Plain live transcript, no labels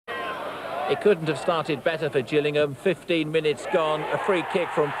It couldn't have started better for Gillingham. 15 minutes gone. A free kick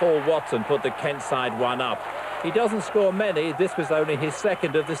from Paul Watson put the Kent side one up. He doesn't score many. This was only his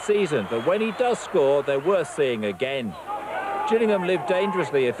second of the season. But when he does score, they're worth seeing again. Gillingham lived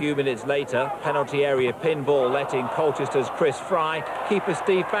dangerously a few minutes later. Penalty area pinball let in Colchester's Chris Fry. Keeper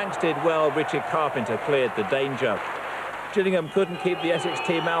Steve Banks did well. Richard Carpenter cleared the danger. Gillingham couldn't keep the Essex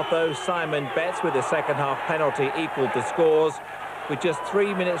team out though. Simon Betts with the second half penalty equalled the scores. With just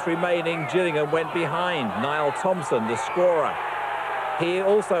 3 minutes remaining, Gillingham went behind. Niall Thompson, the scorer. He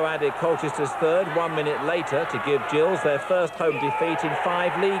also added Colchester's third 1 minute later to give Gills their first home defeat in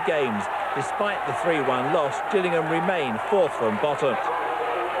 5 league games. Despite the 3-1 loss, Gillingham remain fourth from bottom.